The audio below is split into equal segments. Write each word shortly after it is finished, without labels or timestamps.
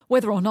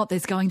Whether or not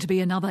there's going to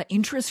be another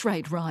interest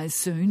rate rise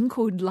soon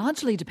could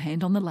largely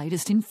depend on the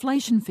latest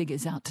inflation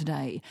figures out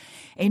today.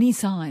 Any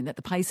sign that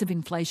the pace of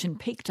inflation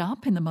picked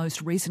up in the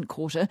most recent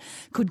quarter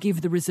could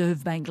give the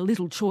Reserve Bank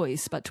little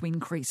choice but to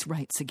increase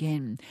rates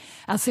again.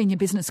 Our senior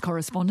business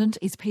correspondent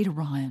is Peter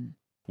Ryan.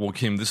 Well,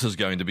 Kim, this is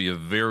going to be a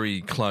very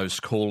close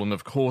call and,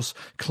 of course,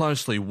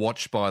 closely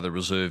watched by the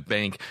Reserve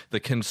Bank. The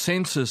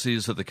consensus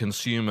is that the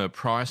Consumer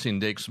Price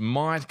Index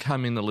might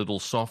come in a little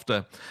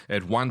softer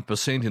at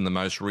 1% in the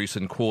most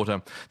recent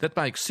quarter. That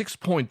makes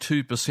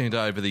 6.2%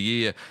 over the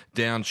year,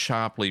 down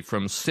sharply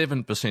from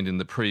 7% in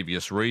the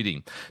previous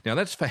reading. Now,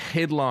 that's for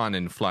headline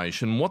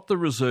inflation. What the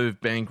Reserve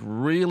Bank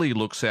really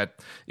looks at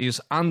is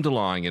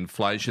underlying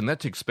inflation.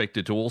 That's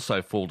expected to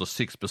also fall to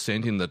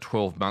 6% in the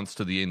 12 months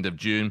to the end of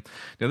June.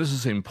 Now, this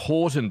is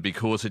important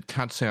because it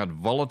cuts out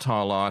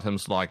volatile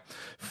items like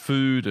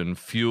food and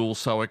fuel,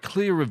 so a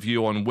clearer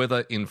view on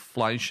whether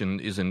inflation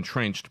is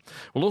entrenched.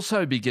 We'll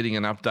also be getting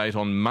an update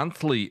on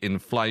monthly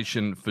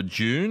inflation for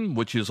June,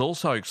 which is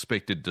also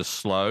expected to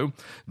slow,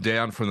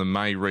 down from the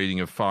May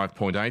reading of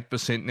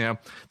 5.8%. Now,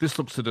 this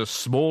looks at a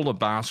smaller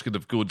basket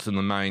of goods than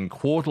the main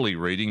quarterly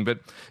reading, but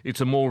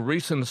it's a more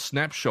recent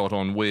snapshot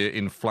on where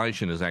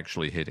inflation is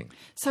actually heading.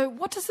 So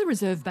what does the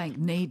Reserve Bank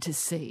need to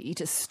see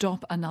to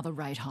stop another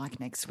rate hike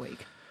next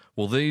week?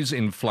 Well, these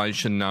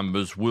inflation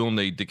numbers will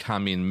need to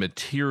come in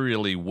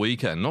materially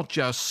weaker, not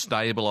just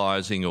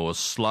stabilising or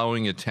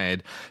slowing a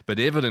tad, but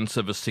evidence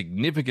of a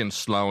significant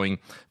slowing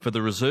for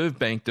the Reserve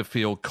Bank to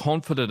feel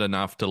confident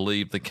enough to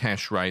leave the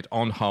cash rate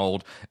on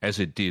hold as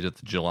it did at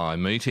the July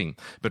meeting.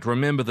 But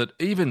remember that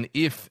even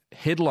if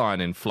headline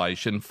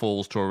inflation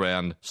falls to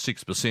around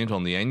 6%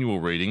 on the annual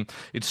reading,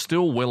 it's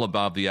still well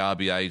above the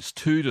RBA's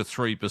 2 to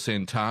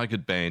 3%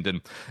 target band. And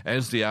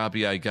as the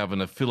RBA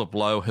Governor Philip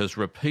Lowe has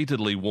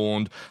repeatedly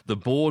warned, the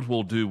board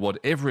will do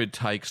whatever it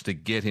takes to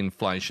get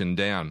inflation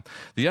down.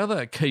 The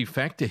other key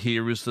factor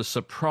here is the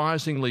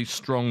surprisingly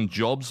strong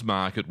jobs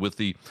market, with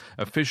the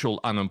official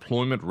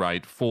unemployment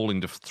rate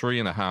falling to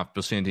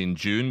 3.5% in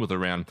June, with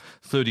around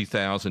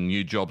 30,000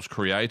 new jobs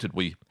created.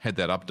 We had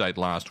that update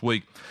last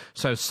week.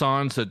 So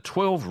signs that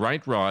 12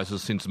 rate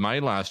rises since May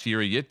last year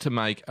are yet to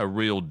make a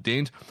real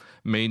dent,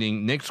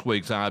 meaning next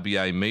week's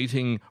RBA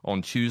meeting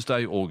on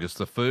Tuesday, August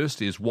the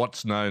 1st, is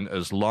what's known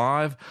as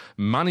live.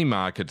 Money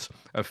markets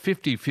are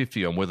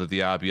 50-50 on whether the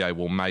RBA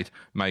will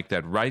make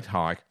that rate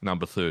hike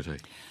number 30.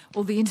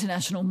 Well, the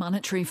International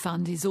Monetary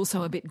Fund is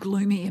also a bit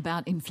gloomy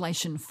about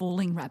inflation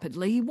falling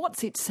rapidly.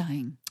 What's it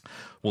saying?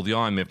 Well, the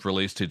IMF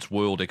released its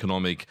World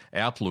Economic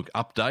Outlook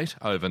update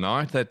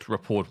overnight. That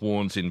report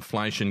warns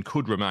inflation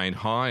could remain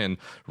high and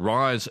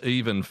rise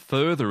even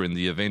further in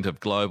the event of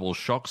global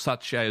shocks,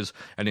 such as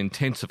an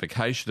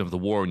intensification of the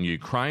war in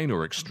Ukraine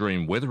or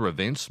extreme weather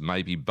events,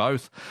 maybe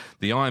both.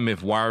 The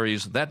IMF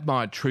worries that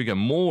might trigger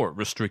more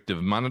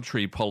restrictive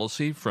monetary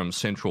policy from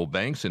central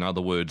banks, in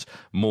other words,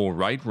 more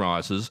rate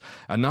rises.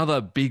 Another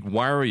big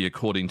worry,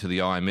 according to the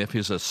IMF,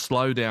 is a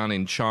slowdown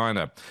in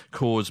China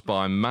caused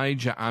by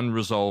major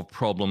unresolved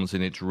problems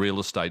in its real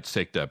estate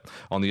sector.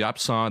 On the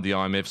upside, the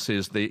IMF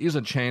says there is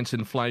a chance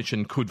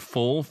inflation could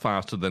fall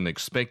faster than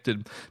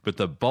expected, but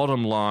the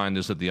bottom line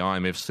is that the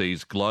IMF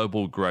sees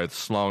global growth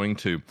slowing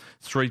to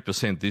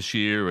 3% this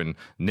year and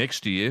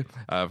next year,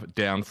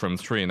 down from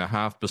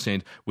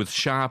 3.5%, with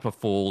sharper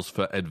falls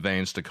for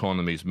advanced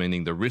economies,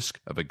 meaning the risk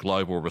of a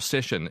global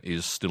recession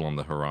is still on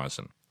the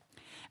horizon.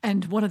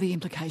 And what are the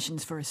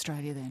implications for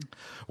Australia then?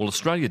 Well,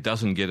 Australia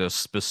doesn't get a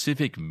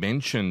specific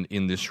mention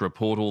in this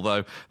report,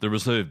 although the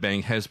Reserve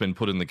Bank has been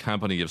put in the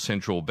company of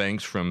central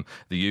banks from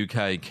the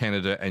UK,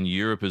 Canada and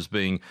Europe as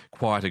being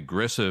quite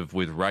aggressive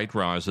with rate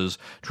rises.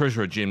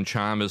 Treasurer Jim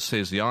Chalmers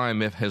says the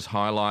IMF has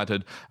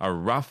highlighted a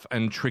rough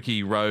and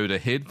tricky road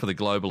ahead for the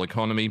global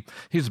economy.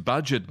 His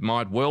budget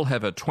might well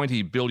have a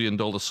 $20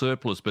 billion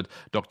surplus, but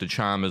Dr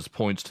Chalmers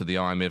points to the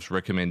IMF's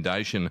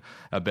recommendation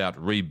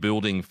about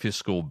rebuilding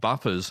fiscal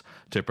buffers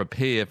to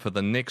prepare for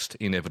the next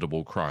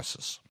inevitable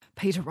crisis.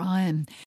 Peter Ryan.